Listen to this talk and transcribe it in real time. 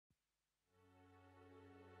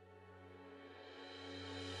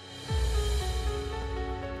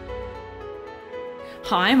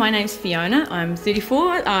Hi, my name's Fiona. I'm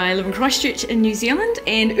 34. I live in Christchurch in New Zealand,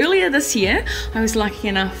 and earlier this year I was lucky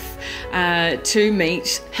enough to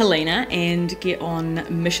meet Helena and get on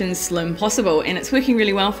Mission Slim Possible, and it's working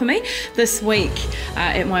really well for me. This week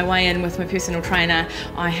at my weigh-in with my personal trainer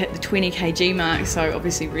I hit the 20 kg mark, so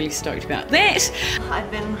obviously really stoked about that.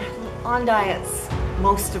 I've been on diets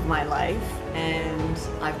most of my life and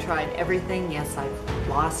I've tried everything. Yes, I've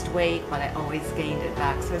lost weight, but I always gained it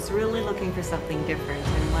back. So I was really looking for something different.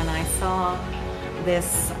 And when I saw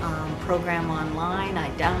this program online, I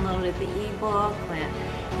downloaded the ebook,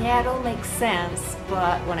 and yeah, it all makes sense.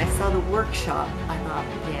 But when I saw the workshop, I thought,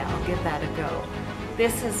 yeah, I'll give that a go.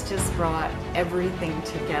 This has just brought everything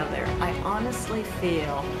together. I honestly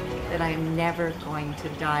feel that I'm never going to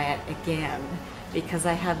diet again because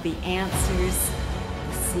I have the answers,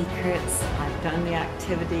 secrets, I've done the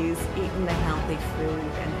activities, eaten the healthy food,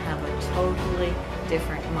 and have a totally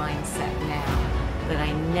different mindset now that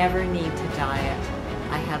I never need to diet.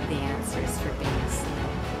 I have the answers for being slim.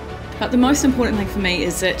 But the most important thing for me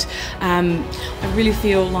is that I really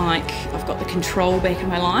feel like I've got the control back in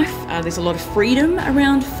my life. There's a lot of freedom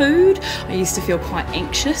around food. I used to feel quite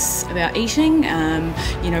anxious about eating.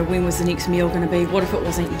 You know, when was the next meal going to be? What if it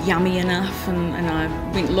wasn't yummy enough? And I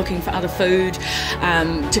went looking for other food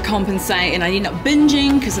to compensate, and I ended up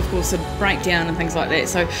binging because, of course, I'd break down and things like that.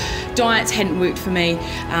 So diets hadn't worked for me.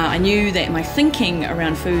 I knew that my thinking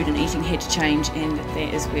around food and eating had to change, and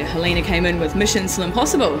that is where Helena came in with Mission Slim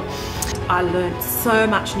Possible. I learned so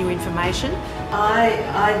much new information.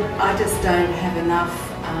 I just don't have enough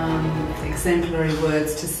exemplary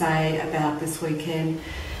words to say about this weekend.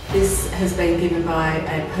 This has been given by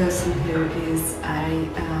a person who is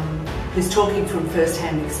who's talking from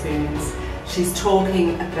first-hand experience. She's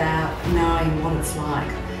talking about knowing what it's like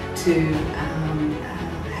to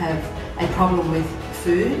have a problem with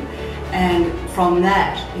food, and from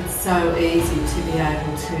that it's so easy to be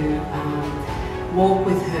able to walk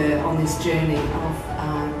with her on this journey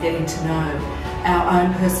of getting to know our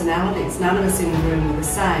own personalities. None of us in the room were the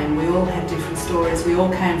same. We all had different stories. We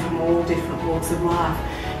all came from all different walks of life,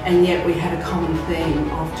 and yet we had a common theme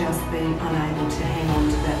of just being unable to hang on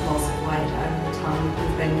to that loss of weight over the time that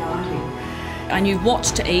we've been dieting. I knew what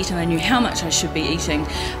to eat and I knew how much I should be eating,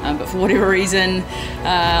 but for whatever reason,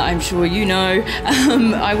 I'm sure you know,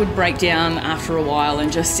 I would break down after a while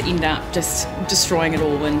and just end up just destroying it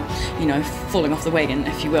all and, you know, falling off the wagon,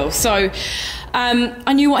 if you will. So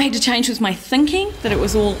I knew what had to change was my thinking, that it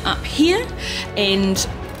was all up here, and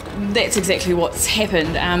that's exactly what's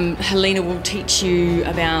happened. Helena will teach you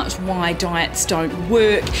about why diets don't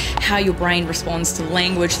work, how your brain responds to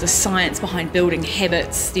language, the science behind building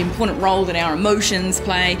habits, the important role that our emotions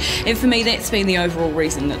play. And for me, that's been the overall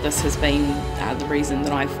reason that this has been the reason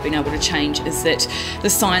that I've been able to change, is that the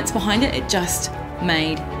science behind it, it just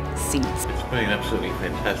made sense. It's been absolutely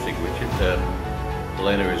fantastic, Richard.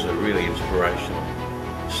 Helena is a really inspirational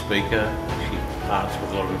speaker. She imparts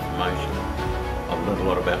with a lot of information. I've learned a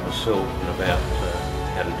lot about myself and about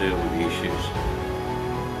how to deal with the issues,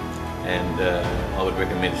 and I would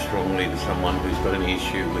recommend strongly to someone who's got any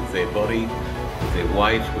issue with their body, with their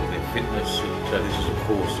weight, with their fitness, that this is a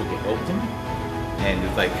course that will help them, and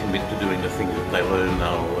if they commit to doing the things that they learn,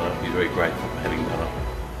 they'll be very grateful for having done it.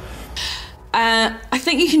 I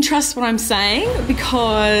think you can trust what I'm saying,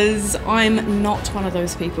 because I'm not one of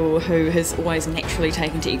those people who has always naturally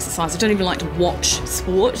taken to exercise. I don't even like to watch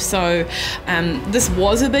sport, so this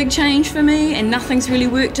was a big change for me, and nothing's really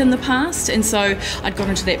worked in the past, and so I'd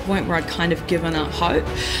gotten to that point where I'd kind of given up hope,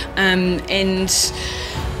 and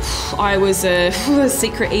I was a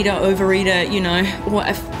secret eater, overeater, you know, or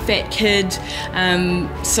a fat kid,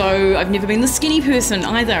 so I've never been the skinny person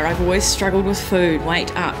either. I've always struggled with food,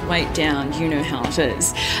 weight up, weight down, you know how it is.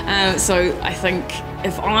 So I think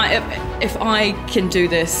if I can do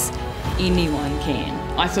this, anyone can.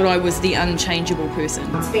 I thought I was the unchangeable person.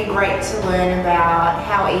 It's been great to learn about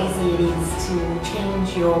how easy it is to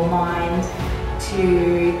change your mind,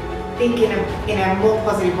 to think in a more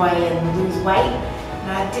positive way and lose weight.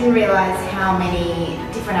 And I didn't realise how many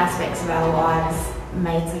different aspects of our lives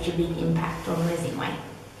made such a big impact on losing weight.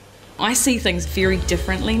 I see things very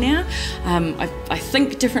differently now. I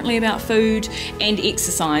think differently about food and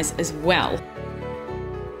exercise as well.